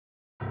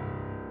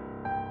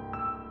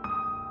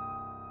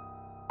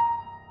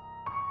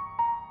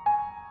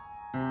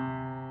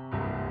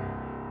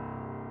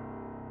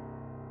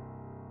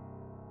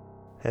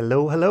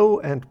Hello, hello,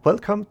 and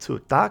welcome to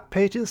Dark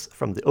Pages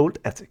from the Old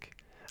Attic.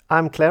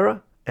 I'm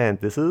Klara, and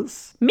this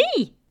is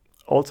Me?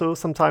 also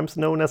sometimes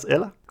known as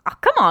Ella. Oh,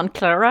 come on,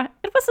 Klara.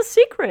 It was a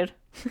secret.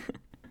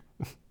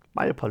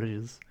 My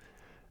apologies.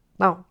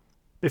 Now,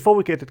 before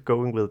we get it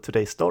going with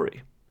today's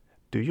story,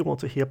 do you want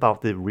to hear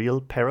about the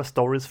Real Para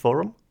Stories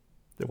forum?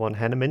 The one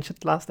Hannah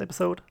mentioned last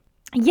episode?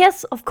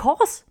 Yes, of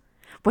course.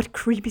 What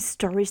creepy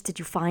stories did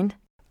you find?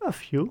 A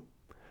few.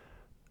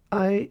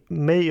 I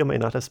may or may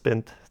not have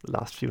spent the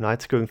last few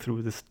nights going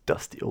through this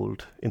dusty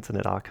old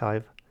internet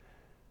archive.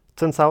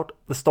 Turns out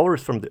the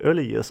stories from the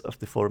early years of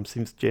the forum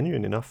seems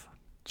genuine enough.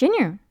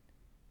 Genuine?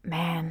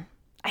 Man,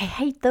 I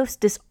hate those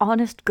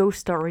dishonest ghost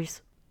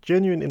stories.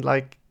 Genuine in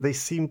like they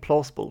seem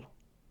plausible.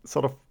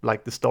 Sort of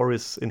like the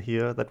stories in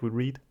here that we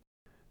read.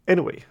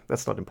 Anyway,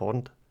 that's not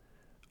important.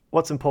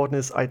 What's important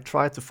is I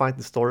tried to find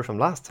the story from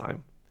last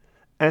time.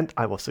 And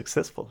I was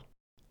successful.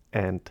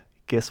 And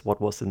guess what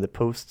was in the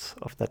posts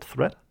of that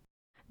thread?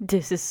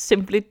 This is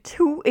simply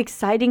too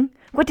exciting.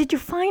 What did you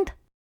find?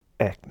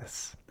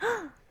 Agnes.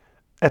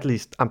 At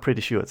least I'm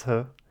pretty sure it's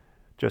her,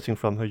 judging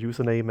from her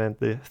username and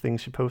the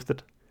things she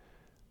posted.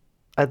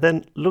 I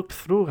then looked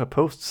through her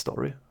post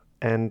story,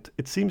 and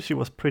it seems she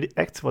was pretty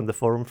active on the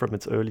forum from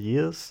its early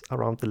years,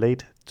 around the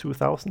late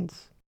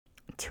 2000s.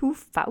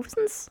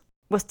 2000s?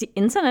 Was the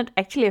internet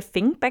actually a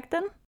thing back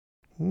then?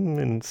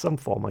 In some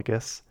form, I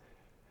guess.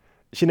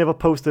 She never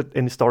posted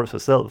any stories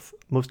herself,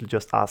 mostly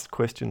just asked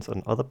questions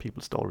on other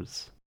people's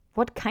stories.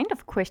 What kind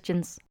of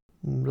questions?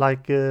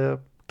 Like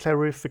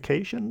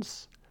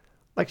clarifications?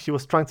 Like she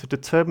was trying to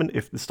determine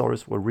if the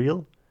stories were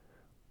real,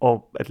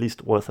 or at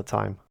least worth her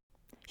time.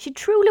 She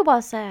truly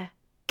was a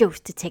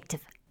ghost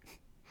detective.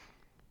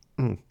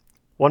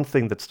 One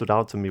thing that stood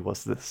out to me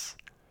was this.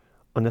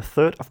 On the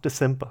 3rd of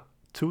December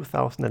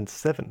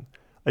 2007,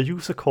 a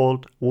user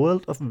called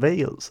World of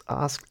Veils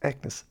asked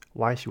Agnes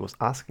why she was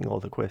asking all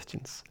the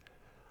questions.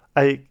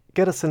 I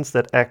get a sense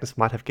that Agnes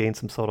might have gained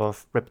some sort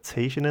of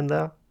reputation in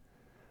there,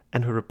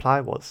 and her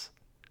reply was,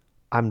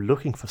 "I'm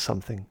looking for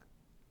something."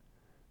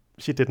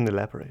 She didn't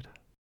elaborate.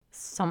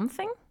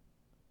 Something?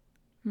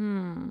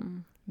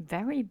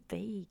 Very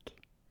vague.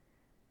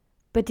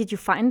 But did you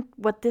find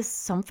what this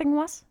something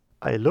was?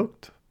 I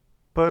looked,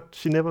 but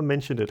she never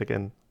mentioned it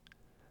again.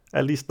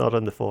 At least not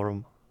on the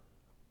forum.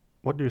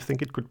 What do you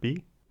think it could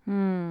be?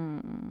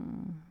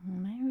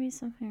 Maybe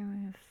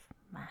something with,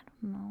 I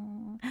don't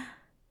know.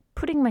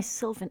 Putting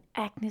myself in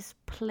Agnes'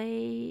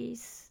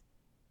 place.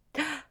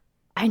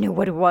 I know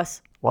what it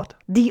was. What?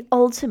 The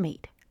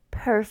ultimate,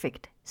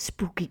 perfect,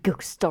 spooky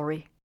ghost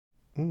story.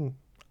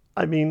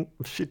 I mean,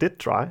 she did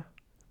try.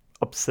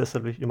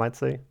 Obsessively, you might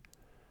say.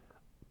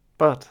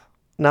 But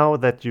now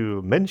that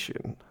you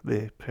mention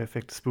the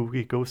perfect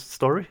spooky ghost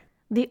story,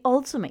 The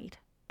ultimate,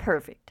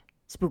 perfect,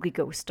 spooky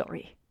ghost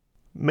story.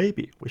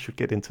 maybe we should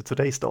get into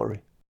today's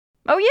story.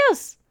 Oh,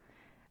 yes!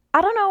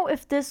 I don't know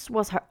if this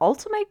was her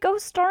ultimate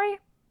ghost story,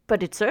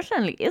 but it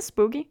certainly is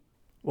spooky.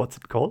 What's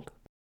it called?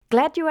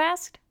 Glad you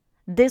asked.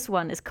 This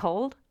one is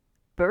called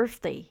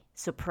Birthday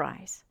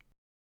Surprise.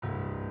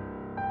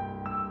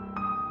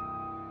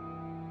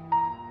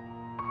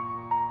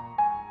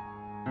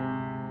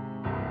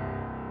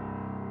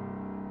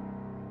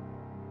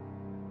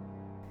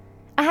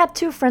 I had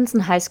 2 friends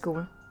in high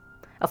school.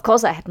 Of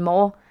course I had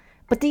more,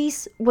 but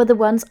these were the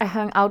ones I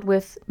hung out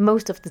with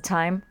most of the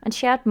time and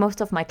shared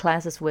most of my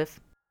classes with.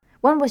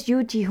 One was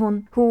Yoo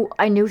Ji-hun, who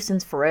I knew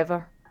since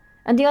forever,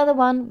 and the other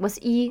one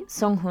was Lee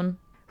Sung-hun,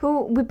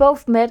 who we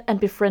both met and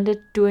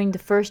befriended during the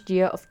first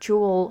year of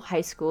Chuol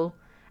High School,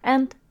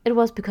 and it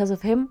was because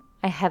of him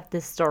I have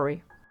this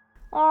story.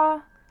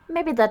 Or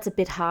maybe that's a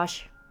bit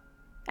harsh.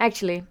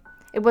 Actually,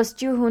 it was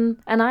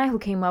Joo-hun and I who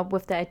came up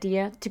with the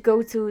idea to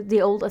go to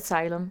the old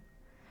asylum,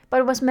 but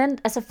it was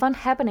meant as a fun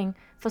happening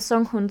for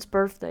Sung-hun's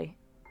birthday.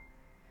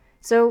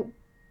 So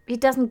he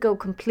doesn't go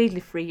completely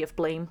free of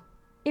blame,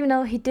 even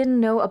though he didn't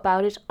know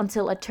about it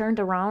until I turned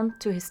around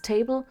to his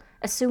table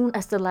as soon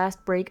as the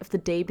last break of the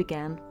day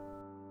began.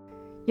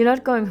 "You're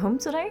not going home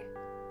today?"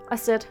 I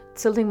said,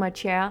 tilting my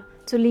chair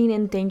to lean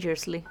in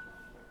dangerously.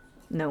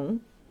 "No,"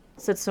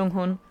 said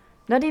Sung-hun,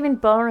 not even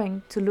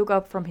bothering to look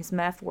up from his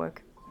math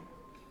work.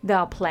 "There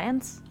are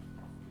plans,"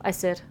 I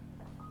said,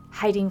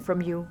 "hiding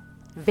from you,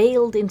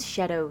 veiled in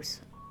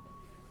shadows."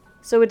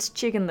 "So it's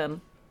chicken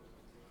then?"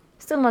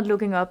 Still not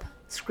looking up,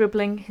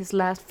 scribbling his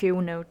last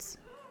few notes.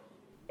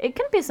 "It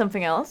can be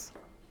something else,"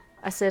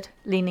 I said,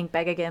 leaning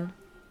back again.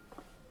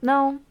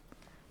 "No,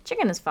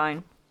 chicken is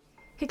fine."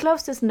 He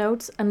closed his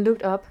notes and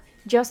looked up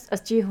just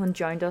as Ji-hun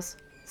joined us,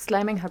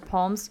 slamming her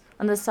palms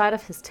on the side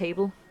of his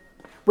table.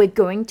 "We're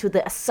going to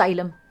the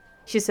asylum,"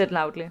 she said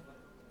loudly.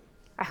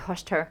 I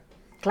hushed her,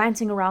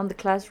 glancing around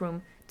the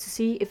classroom to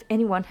see if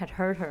anyone had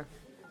heard her.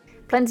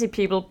 Plenty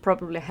people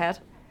probably had,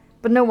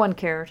 but no one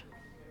cared.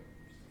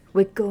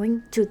 "We're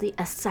going to the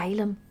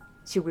asylum,"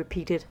 she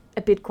repeated,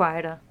 a bit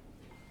quieter.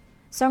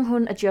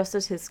 Sung-hun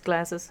adjusted his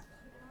glasses,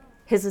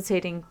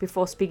 hesitating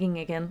before speaking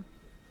again.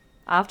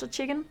 "After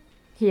chicken?"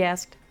 he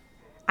asked.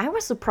 I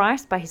was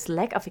surprised by his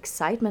lack of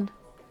excitement.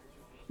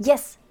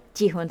 "Yes,"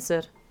 Ji-hun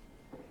said.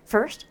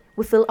 First,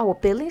 we fill our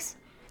bellies,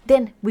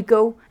 then we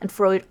go and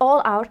throw it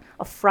all out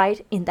of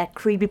fright in that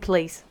creepy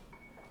place.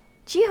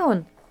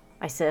 Ji-hoon,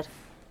 I said,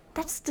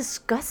 that's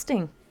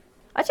disgusting.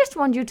 I just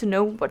want you to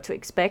know what to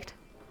expect,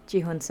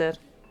 Ji-hoon said.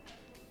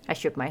 I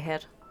shook my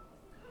head.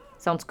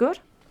 Sounds good,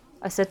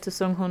 I said to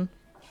Sung-hoon.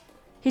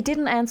 He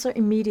didn't answer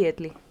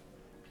immediately.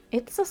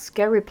 It's a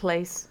scary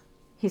place,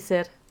 he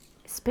said,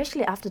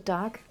 especially after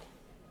dark.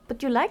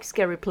 But you like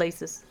scary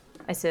places,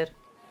 I said.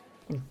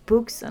 In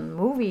books and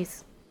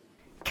movies.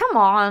 Come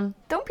on,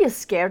 don't be a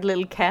scared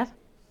little cat,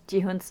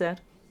 Ji-hoon said.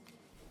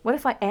 What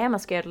if I am a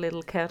scared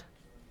little cat?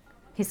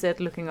 He said,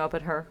 looking up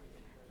at her.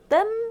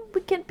 Then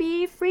we can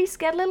be 3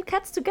 scared little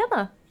cats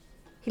together.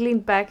 He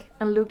leaned back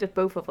and looked at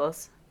both of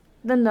us,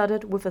 then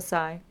nodded with a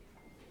sigh.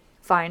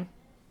 Fine.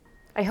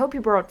 I hope you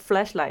brought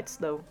flashlights,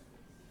 though.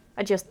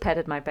 I just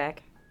patted my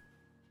back.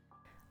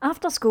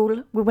 After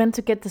school, we went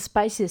to get the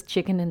spiciest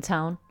chicken in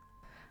town.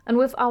 And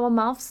with our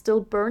mouths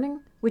still burning,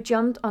 we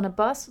jumped on a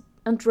bus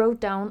and drove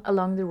down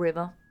along the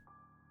river.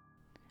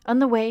 On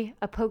the way,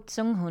 I poked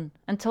Sung-hoon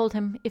and told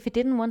him if he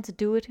didn't want to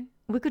do it,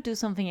 we could do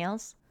something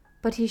else.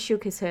 But he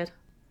shook his head.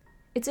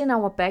 It's in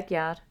our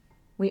backyard.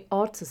 We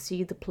ought to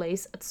see the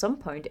place at some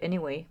point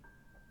anyway.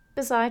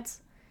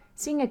 Besides,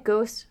 seeing a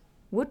ghost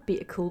would be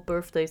a cool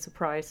birthday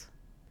surprise.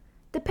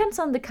 Depends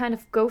on the kind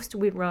of ghost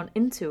we'd run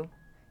into,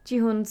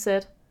 Ji-hoon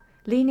said,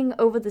 leaning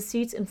over the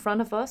seats in front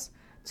of us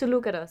to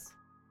look at us.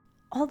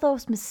 All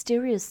those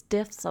mysterious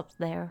deaths up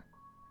there.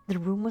 The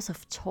rumors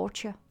of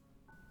torture.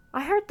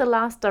 I heard the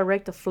last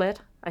director fled,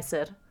 I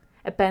said,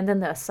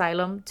 abandoned the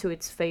asylum to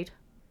its fate.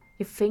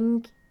 You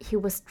think he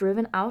was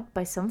driven out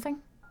by something?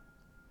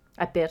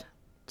 I bet,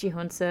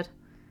 Ji-hoon said.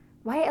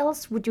 Why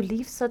else would you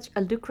leave such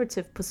a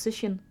lucrative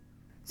position?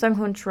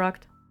 Sung-hoon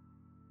shrugged.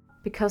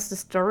 Because the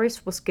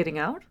stories was getting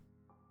out?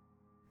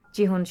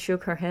 Ji-hoon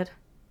shook her head.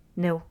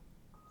 No,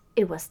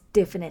 it was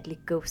definitely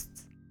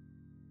ghosts.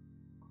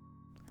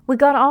 We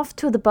got off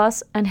to the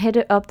bus and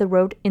headed up the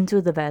road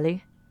into the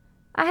valley.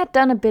 I had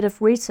done a bit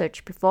of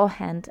research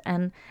beforehand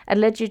and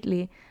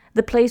allegedly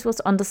the place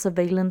was under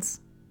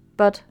surveillance.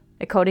 But,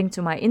 according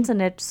to my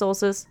internet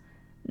sources,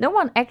 no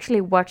one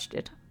actually watched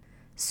it.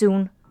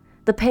 Soon,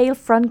 the pale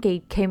front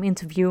gate came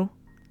into view,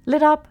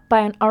 lit up by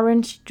an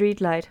orange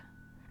streetlight,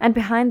 and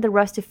behind the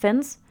rusty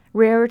fence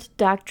reared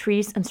dark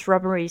trees and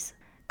shrubberies,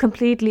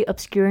 completely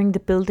obscuring the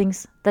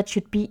buildings that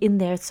should be in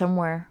there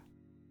somewhere.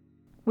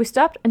 We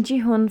stopped and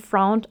Ji-hoon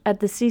frowned at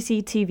the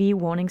CCTV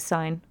warning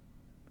sign.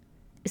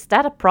 Is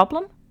that a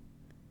problem?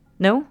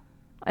 No,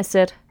 I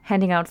said,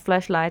 handing out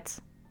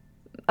flashlights.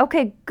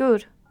 Okay,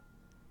 good.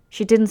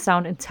 She didn't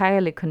sound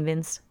entirely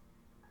convinced.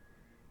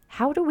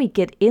 How do we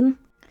get in?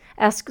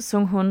 Asked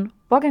Sung-hoon,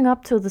 walking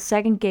up to the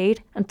second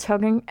gate and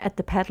tugging at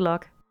the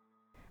padlock.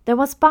 There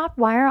was barbed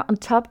wire on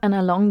top and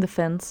along the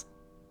fence.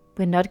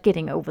 We're not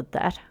getting over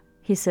that,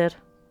 he said.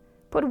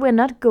 But we're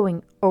not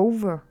going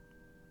over,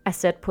 I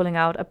said, pulling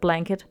out a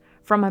blanket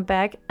from my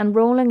bag and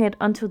rolling it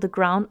onto the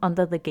ground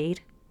under the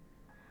gate.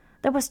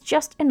 There was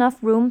just enough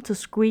room to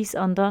squeeze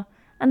under,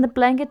 and the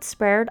blanket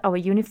spared our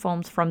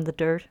uniforms from the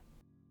dirt.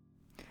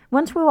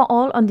 Once we were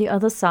all on the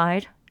other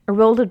side, I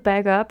rolled it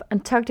back up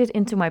and tucked it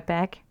into my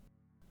bag.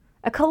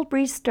 A cold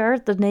breeze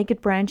stirred the naked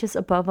branches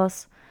above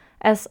us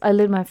as I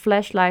lit my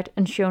flashlight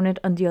and shone it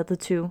on the other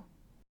two.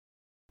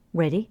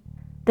 Ready?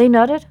 They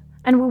nodded,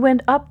 and we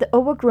went up the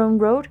overgrown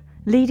road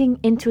leading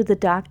into the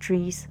dark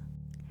trees.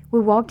 We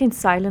walked in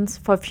silence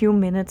for a few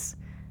minutes,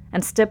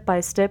 and step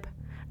by step,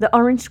 the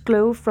orange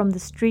glow from the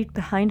street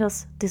behind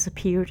us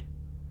disappeared,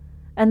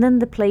 and then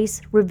the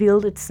place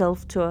revealed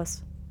itself to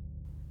us.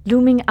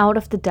 Looming out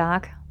of the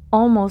dark,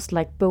 almost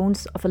like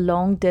bones of a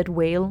long dead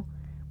whale,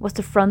 was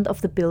the front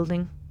of the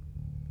building.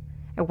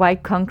 A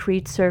white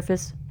concrete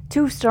surface,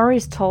 2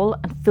 stories tall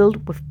and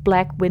filled with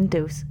black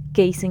windows,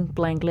 gazing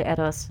blankly at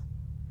us.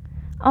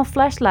 Our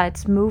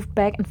flashlights moved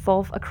back and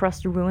forth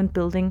across the ruined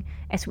building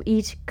as we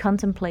each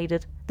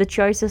contemplated the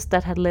choices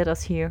that had led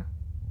us here.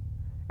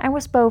 I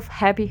was both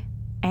happy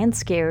and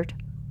scared.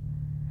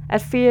 I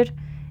feared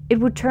it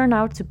would turn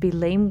out to be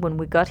lame when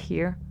we got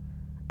here,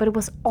 but it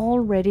was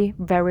already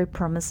very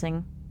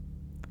promising.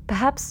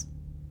 Perhaps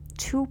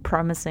too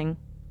promising.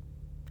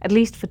 At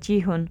least for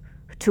Ji-hoon,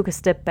 who took a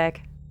step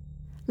back.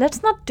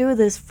 Let's not do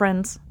this,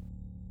 friends.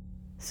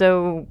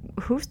 So,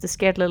 who's the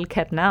scared little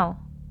cat now?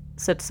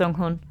 Said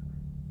Sung-hoon.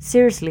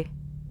 Seriously,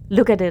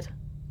 look at it.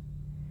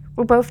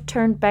 We both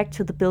turned back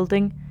to the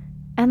building,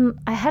 and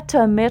I had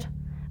to admit,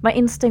 my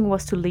instinct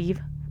was to leave,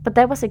 but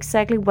that was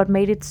exactly what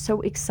made it so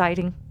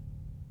exciting.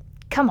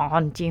 Come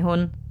on,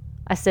 Ji-hoon,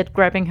 I said,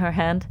 grabbing her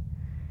hand.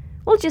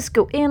 We'll just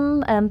go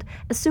in, and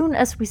as soon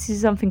as we see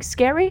something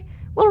scary,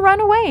 we'll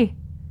run away.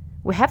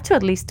 We have to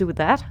at least do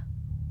that.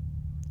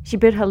 She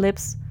bit her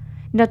lips,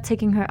 not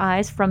taking her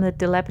eyes from the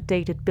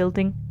dilapidated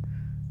building.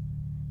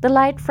 The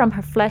light from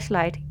her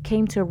flashlight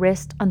came to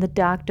rest on the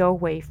dark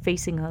doorway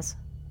facing us.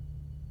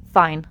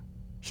 Fine,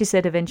 she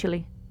said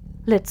eventually.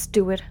 Let's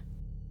do it.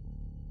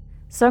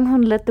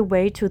 Sung-hoon led the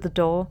way to the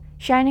door,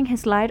 shining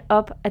his light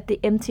up at the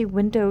empty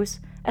windows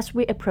as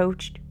we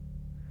approached.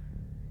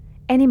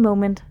 Any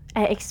moment,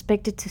 I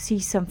expected to see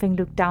something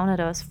look down at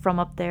us from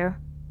up there,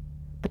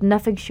 but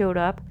nothing showed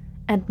up,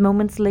 and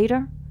moments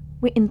later,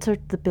 we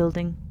entered the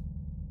building.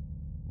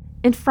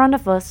 In front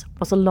of us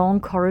was a long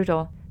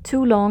corridor,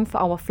 too long for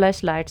our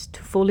flashlights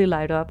to fully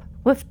light up,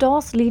 with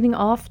doors leading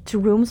off to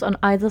rooms on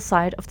either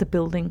side of the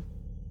building.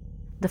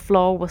 The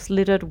floor was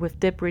littered with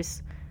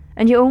debris,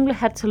 and you only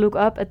had to look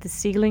up at the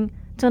ceiling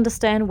to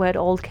understand where it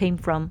all came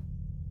from.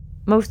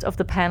 Most of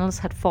the panels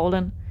had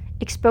fallen,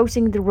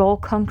 exposing the raw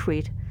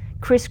concrete,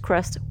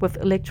 crisscrossed with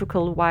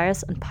electrical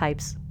wires and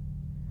pipes.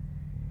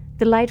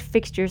 The light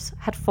fixtures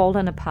had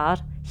fallen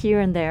apart here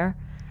and there,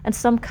 and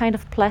some kind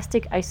of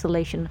plastic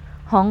isolation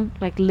hung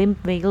like limp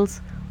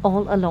veils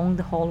all along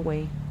the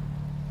hallway.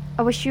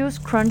 Our shoes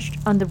crunched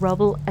on the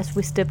rubble as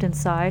we stepped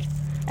inside,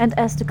 and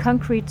as the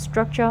concrete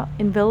structure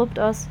enveloped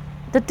us,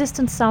 the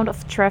distant sound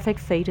of traffic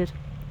faded,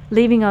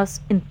 leaving us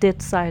in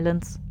dead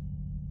silence.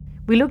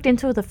 We looked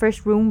into the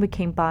first room we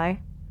came by.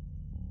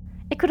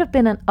 It could have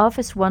been an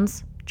office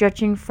once,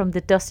 judging from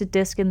the dusty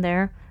desk in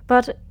there,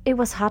 but it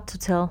was hard to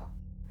tell.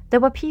 There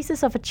were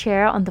pieces of a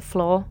chair on the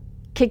floor,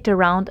 kicked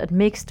around and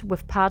mixed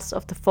with parts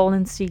of the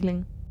fallen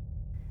ceiling.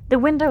 The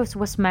windows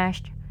were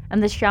smashed,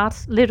 and the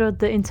shards littered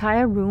the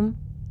entire room,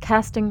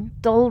 casting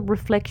dull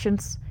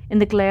reflections in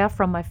the glare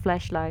from my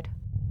flashlight.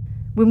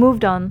 We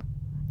moved on,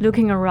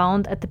 looking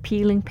around at the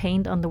peeling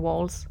paint on the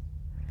walls.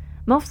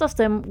 Most of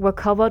them were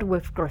covered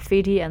with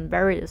graffiti and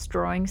various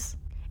drawings.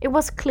 It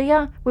was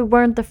clear we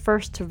weren't the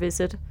first to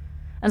visit,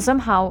 and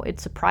somehow it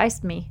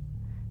surprised me.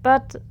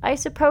 But I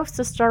suppose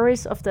the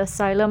stories of the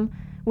asylum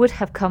would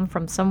have come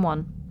from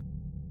someone.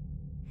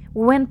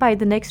 We went by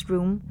the next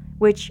room,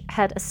 which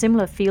had a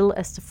similar feel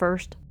as the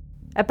first.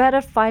 A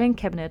battered filing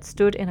cabinet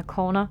stood in a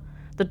corner,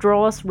 the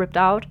drawers ripped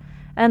out,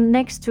 and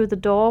next to the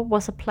door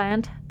was a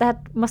plant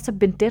that must have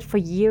been dead for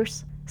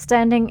years,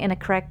 standing in a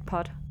cracked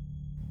pot.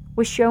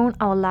 We shone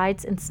our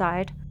lights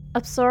inside,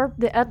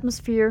 absorbed the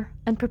atmosphere,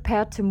 and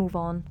prepared to move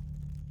on.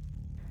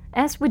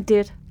 As we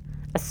did,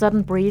 a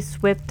sudden breeze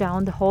swept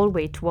down the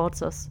hallway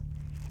towards us,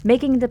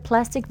 making the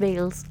plastic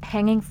veils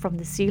hanging from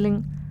the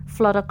ceiling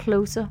flutter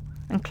closer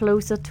and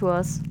closer to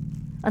us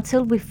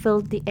until we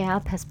felt the air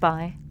pass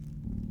by.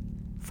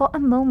 For a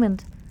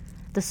moment,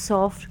 the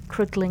soft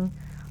crickling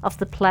of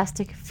the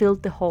plastic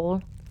filled the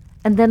hall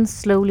and then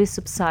slowly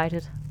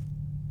subsided.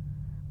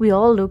 We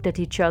all looked at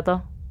each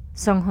other,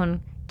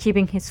 Sung-hun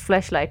keeping his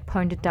flashlight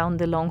pointed down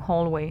the long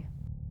hallway.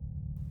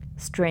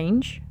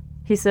 "Strange,"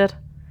 he said.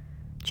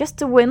 "Just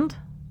the wind,"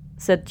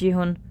 said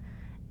Ji-hun.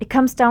 "It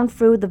comes down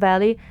through the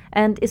valley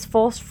and is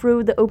forced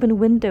through the open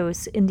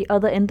windows in the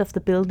other end of the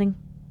building."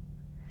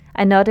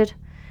 I nodded,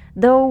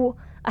 though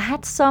I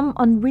had some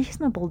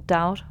unreasonable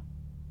doubt.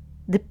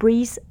 The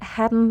breeze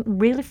hadn't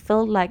really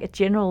felt like a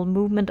general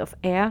movement of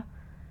air,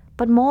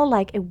 but more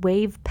like a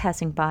wave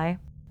passing by.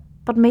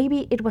 But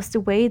maybe it was the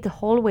way the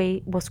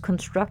hallway was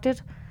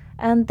constructed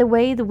and the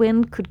way the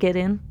wind could get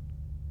in.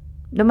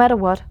 No matter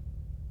what,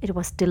 it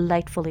was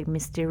delightfully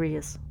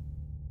mysterious.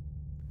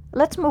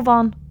 "Let's move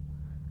on,"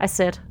 I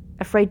said,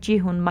 afraid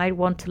Ji-hun might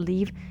want to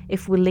leave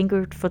if we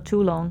lingered for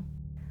too long.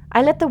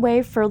 I led the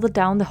way further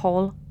down the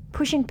hall,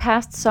 pushing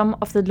past some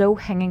of the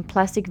low-hanging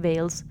plastic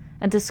veils,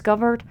 and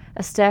discovered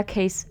a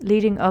staircase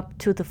leading up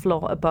to the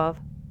floor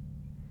above.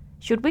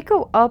 "Should we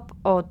go up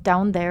or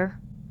down there?"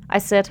 I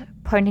said,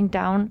 pointing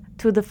down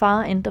to the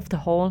far end of the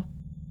hall.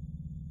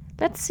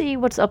 "Let's see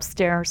what's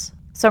upstairs,"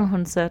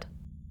 Sung-hun said.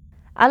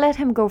 I let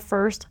him go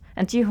first,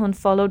 and Ji-hun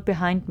followed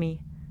behind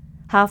me.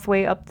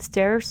 Halfway up the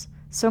stairs,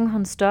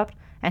 Sung-hun stopped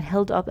and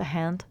held up a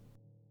hand.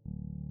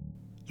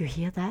 "You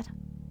hear that?"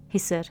 he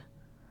said,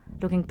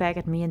 looking back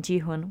at me and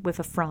Ji-hun with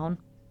a frown.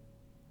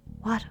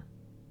 "What?"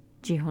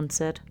 Ji-hun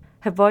said.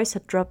 Her voice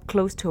had dropped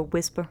close to a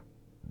whisper.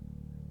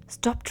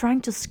 "Stop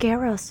trying to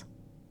scare us.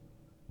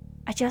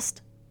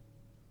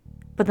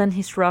 But then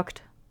he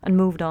shrugged and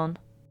moved on.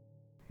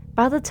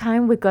 By the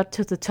time we got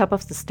to the top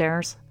of the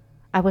stairs,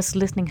 I was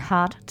listening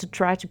hard to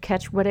try to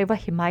catch whatever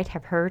he might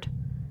have heard,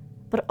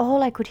 but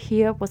all I could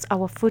hear was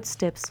our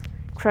footsteps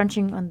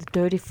crunching on the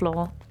dirty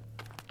floor.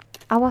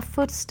 Our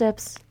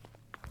footsteps,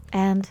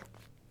 and...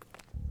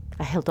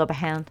 I held up a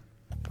hand.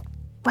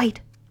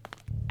 "Wait,"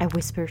 I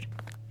whispered.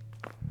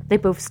 They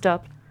both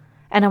stopped,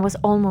 and I was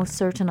almost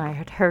certain I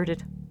had heard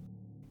it.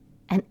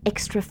 An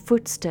extra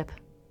footstep,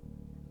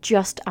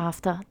 just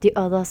after the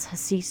others had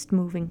ceased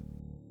moving.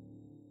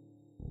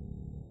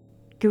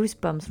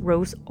 Goosebumps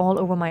rose all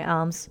over my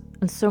arms,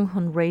 and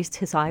Sung-hun raised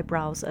his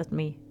eyebrows at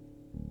me.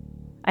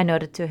 I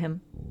nodded to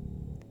him.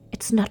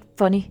 "It's not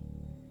funny,"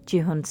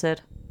 Ji-hun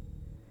said.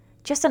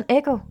 "Just an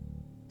echo,"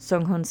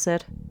 Sung-hun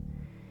said.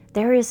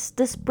 "There is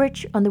this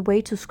bridge on the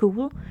way to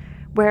school,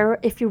 where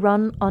if you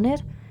run on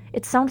it,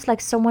 it sounds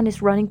like someone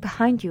is running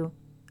behind you,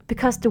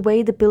 because the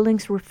way the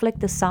buildings reflect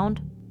the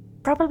sound.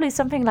 Probably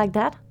something like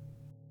that."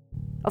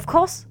 "Of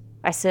course,"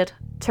 I said,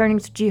 turning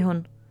to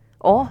Ji-hun.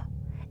 "Or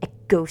a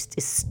ghost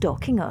is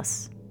stalking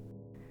us."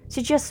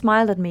 She just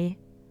smiled at me,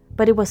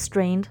 but it was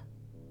strained.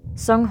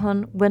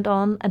 Sung-hun went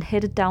on and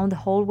headed down the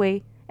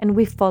hallway, and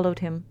we followed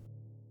him.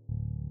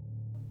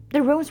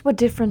 The rooms were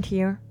different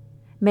here.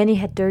 Many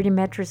had dirty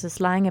mattresses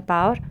lying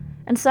about,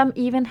 and some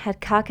even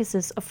had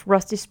carcasses of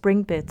rusty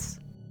spring beds.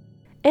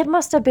 It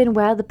must have been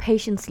where the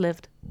patients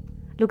lived.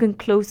 Looking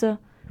closer,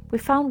 we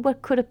found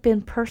what could have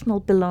been personal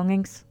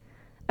belongings.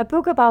 A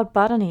book about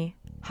botany,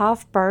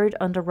 half buried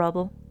under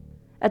rubble.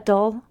 A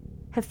doll,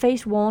 her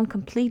face worn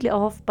completely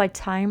off by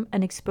time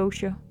and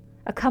exposure.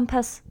 A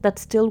compass that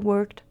still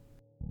worked.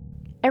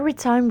 Every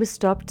time we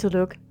stopped to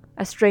look,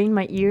 I strained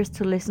my ears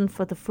to listen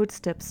for the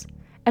footsteps,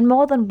 and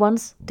more than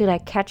once did I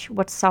catch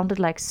what sounded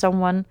like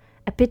someone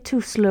a bit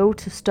too slow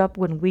to stop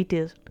when we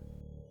did.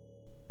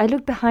 I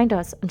looked behind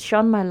us and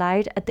shone my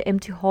light at the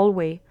empty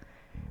hallway,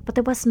 but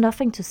there was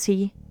nothing to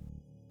see.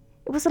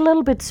 It was a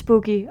little bit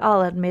spooky,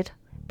 I'll admit,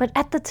 but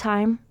at the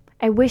time,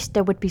 I wished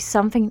there would be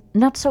something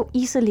not so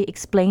easily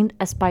explained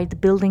as by the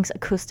building's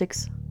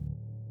acoustics.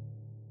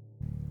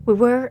 We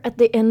were at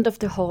the end of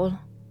the hall,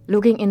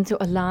 looking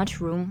into a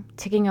large room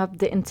taking up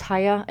the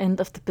entire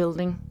end of the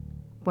building,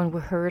 when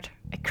we heard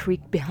a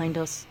creak behind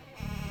us.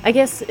 I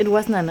guess it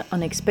wasn't an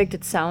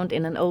unexpected sound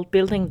in an old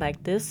building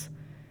like this,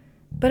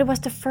 but it was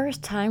the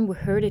first time we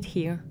heard it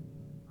here.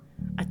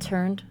 I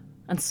turned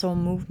and saw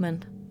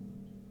movement.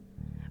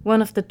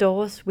 One of the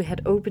doors we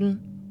had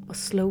opened was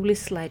slowly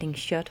sliding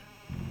shut,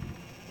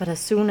 but as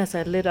soon as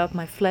I lit up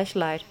my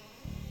flashlight,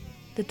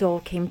 the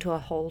door came to a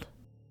halt.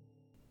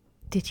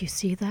 "Did you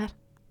see that?"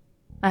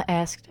 I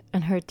asked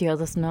and heard the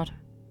others nod.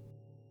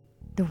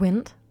 "The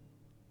wind?"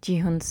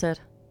 Ji-hun said.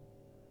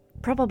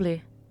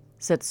 "Probably,"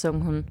 said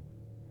Sung-hun.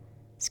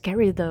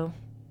 "Scary though,"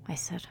 I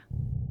said.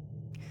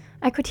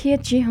 I could hear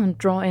Ji-hun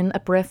draw in a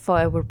breath for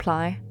a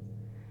reply,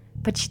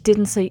 but she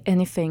didn't say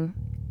anything.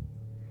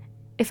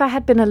 If I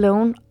had been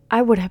alone,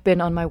 I would have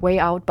been on my way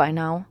out by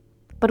now,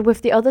 but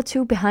with the other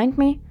two behind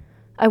me,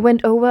 I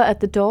went over at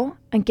the door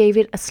and gave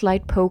it a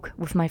slight poke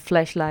with my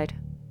flashlight.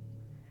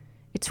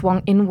 It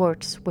swung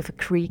inwards with a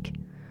creak,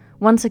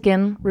 once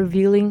again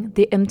revealing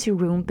the empty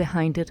room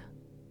behind it.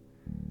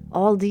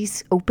 "All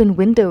these open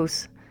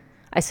windows,"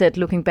 I said,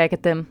 looking back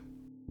at them.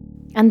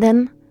 And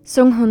then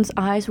Sung-hun's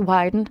eyes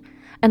widened,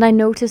 and I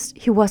noticed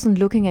he wasn't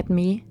looking at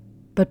me,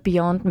 but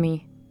beyond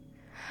me.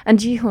 And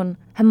Ji-hun,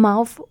 her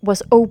mouth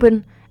was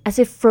open as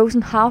if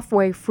frozen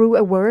halfway through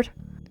a word,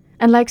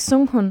 and like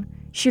Sung-hun,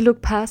 she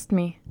looked past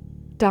me,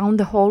 down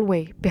the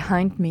hallway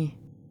behind me.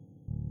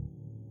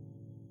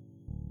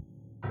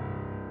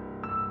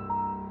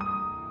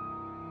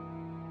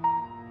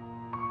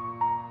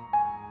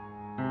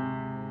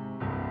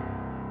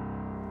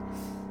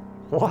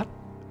 What?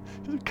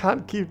 You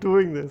can't keep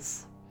doing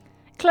this.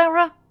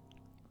 Klara,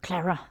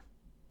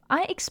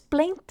 I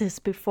explained this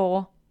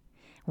before.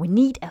 We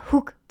need a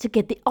hook to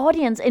get the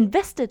audience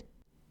invested.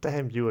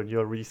 Damn you and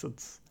your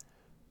reasons.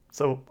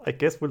 So I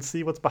guess we'll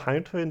see what's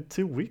behind her in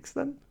 2 weeks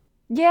then?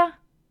 Yeah,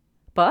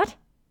 but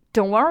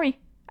don't worry,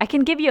 I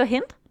can give you a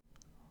hint.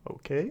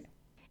 Okay.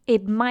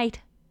 It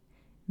might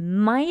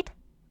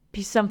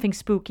be something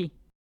spooky.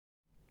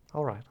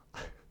 Alright.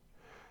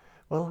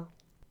 Well,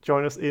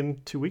 join us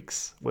in 2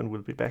 weeks when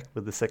we'll be back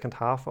with the second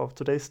half of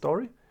today's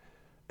story.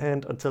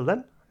 And until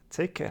then,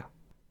 take care.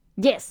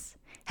 Yes,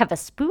 have a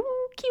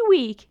spooky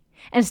week.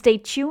 And stay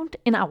tuned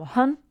in our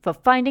hunt for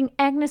finding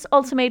Agnes'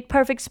 ultimate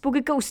perfect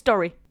spooky ghost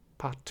story.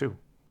 Part 2.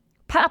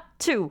 Part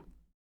 2.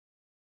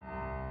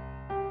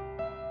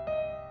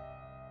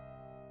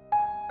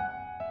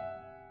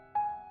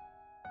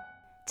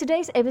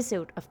 Today's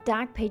episode of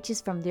Dark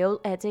Pages from the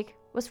Old Attic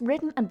was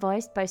written and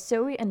voiced by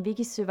Zoe and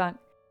Vicky Søvang.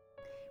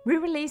 We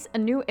release a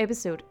new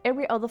episode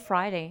every other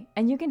Friday,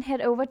 and you can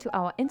head over to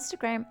our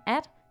Instagram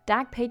at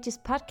Dark Pages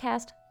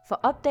Podcast for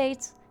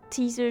updates,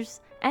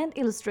 teasers, and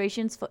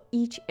illustrations for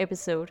each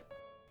episode.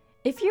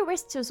 If you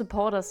wish to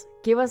support us,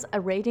 give us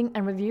a rating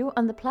and review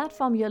on the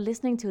platform you're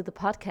listening to the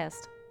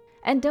podcast.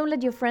 And don't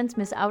let your friends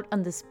miss out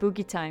on the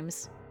spooky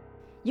times.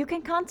 You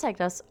can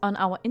contact us on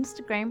our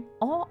Instagram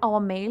or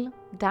our mail,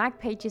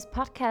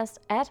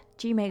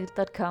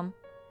 darkpagespodcast@gmail.com.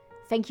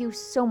 Thank you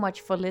so much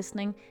for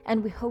listening,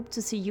 and we hope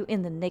to see you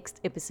in the next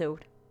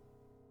episode.